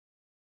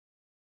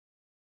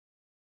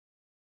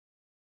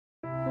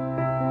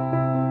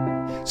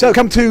So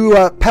come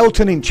to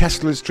Pelton in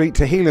Chestler Street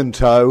to Heel and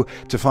Toe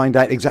to find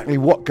out exactly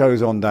what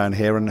goes on down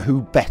here, and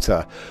who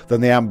better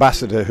than the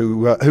ambassador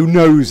who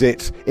knows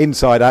it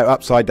inside out,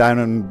 upside down,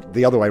 and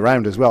the other way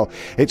round as well.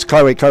 It's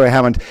Chloe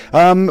Hammond.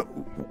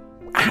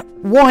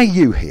 Why are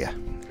you here?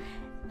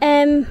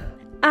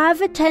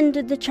 I've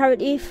attended the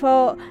charity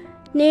for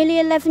nearly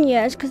 11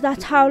 years because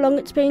that's how long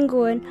it's been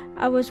going.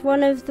 I was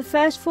one of the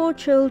first 4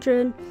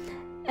 children,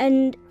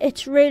 and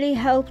it's really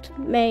helped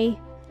me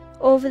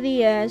over the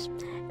years.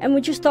 And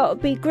we just thought it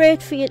would be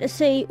great for you to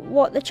see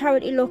what the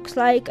charity looks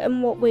like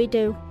and what we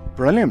do.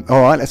 Brilliant.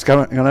 All right, let's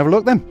go and have a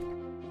look then.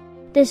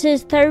 This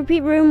is therapy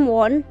room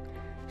 1.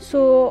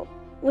 So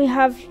we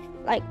have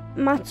like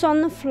mats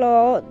on the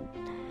floor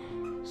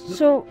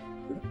so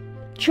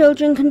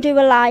children can do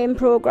a lying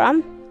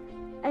program,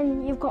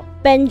 and you've got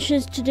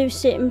benches to do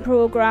sitting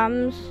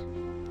programs.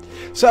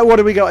 So what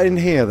have we got in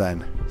here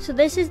then? So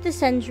this is the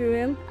sensory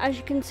room. As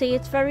you can see,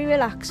 it's very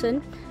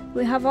relaxing.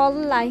 We have all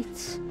the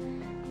lights,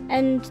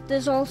 and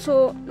there's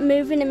also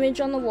moving image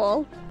on the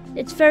wall.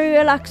 It's very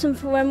relaxing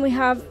for when we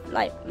have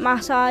like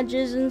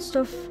massages and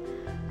stuff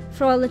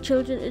for all the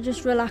children to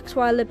just relax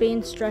while they're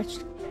being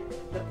stretched.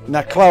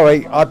 Now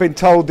Chloe, I've been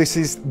told this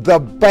is the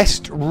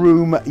best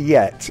room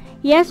yet.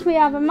 Yes, we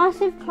have a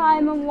massive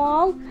climbing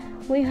wall.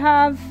 We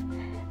have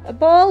a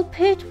ball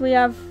pit. We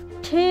have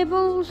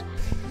tables.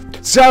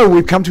 So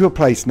we've come to a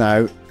place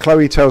now.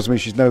 Chloe tells me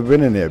she's never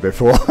been in here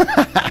before.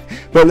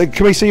 But look,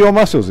 can we see your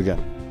muscles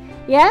again?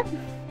 Yeah.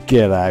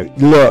 Get out.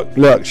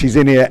 Look, she's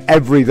in here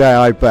every day,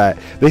 I bet.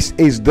 This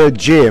is the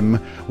gym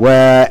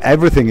where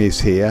everything is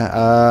here,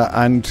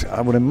 and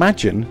I would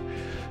imagine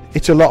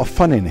it's a lot of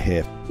fun in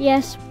here.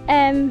 Yes,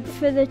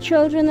 for the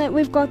children that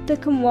we've got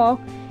that can walk,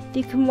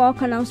 they can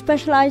walk on our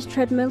specialised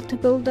treadmill to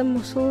build their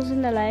muscles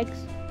in their legs.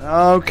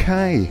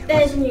 Okay.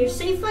 There's a new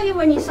seat for you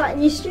when you sat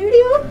in your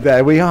studio.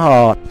 There we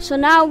are. So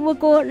now we're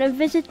going to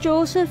visit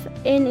Joseph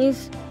in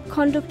his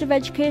conduct of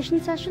education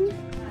session.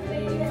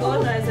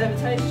 God knows every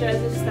time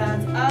Joseph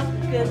stands up,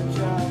 good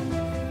job.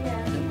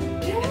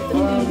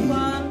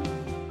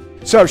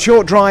 So,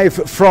 short drive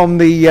from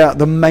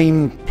the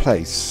main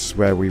place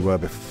where we were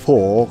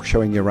before,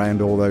 showing you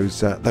around all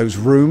those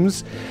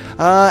rooms,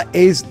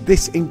 is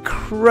this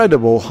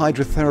incredible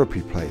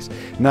hydrotherapy place.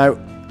 Now,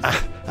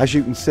 as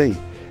you can see,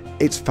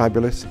 it's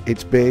fabulous,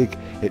 it's big,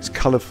 it's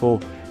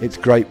colourful, it's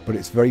great, but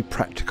it's very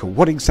practical.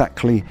 What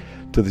exactly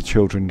do the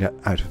children get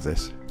out of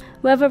this?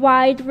 We have a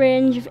wide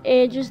range of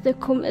ages that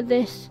come to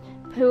this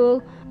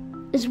pool.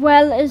 As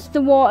well as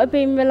the water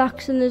being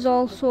relaxing, there's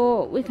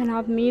also, we can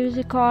have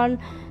music on,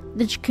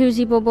 the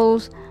jacuzzi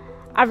bubbles.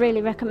 I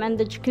really recommend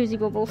the jacuzzi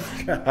bubbles.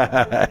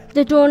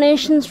 The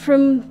donations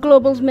from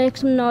Globals Make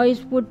Some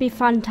Noise would be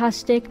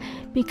fantastic,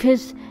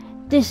 because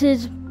this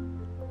is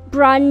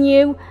brand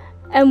new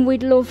and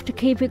we'd love to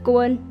keep it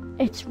going.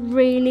 It's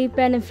really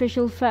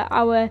beneficial for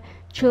our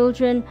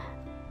children.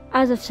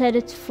 As I've said,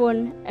 it's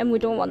fun and we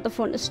don't want the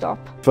fun to stop.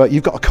 But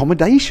you've got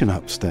accommodation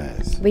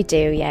upstairs. We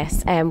do,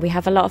 yes. We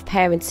have a lot of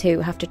parents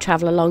who have to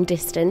travel a long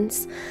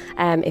distance.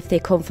 If they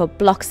come for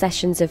block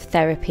sessions of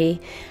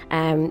therapy,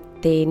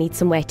 they need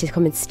somewhere to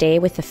come and stay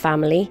with the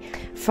family.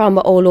 From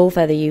all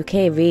over the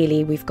UK,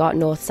 really, we've got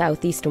north,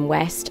 south, east and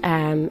west,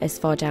 as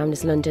far down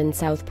as London,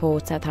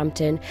 Southport,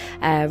 Southampton,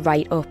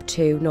 right up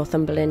to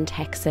Northumberland,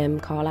 Hexham,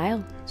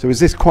 Carlisle. So is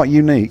this quite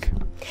unique?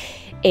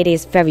 It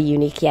is very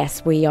unique,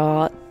 yes. We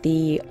are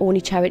the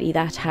only charity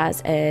that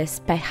has a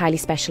highly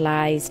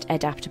specialised,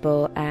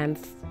 adaptable,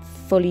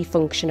 fully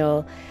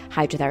functional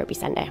hydrotherapy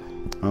centre.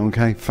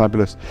 Okay,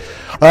 fabulous.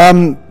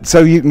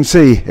 So you can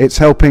see it's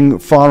helping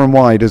far and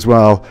wide as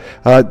well.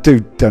 Do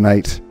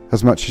donate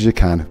as much as you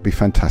can. It'd be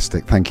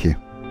fantastic. Thank you.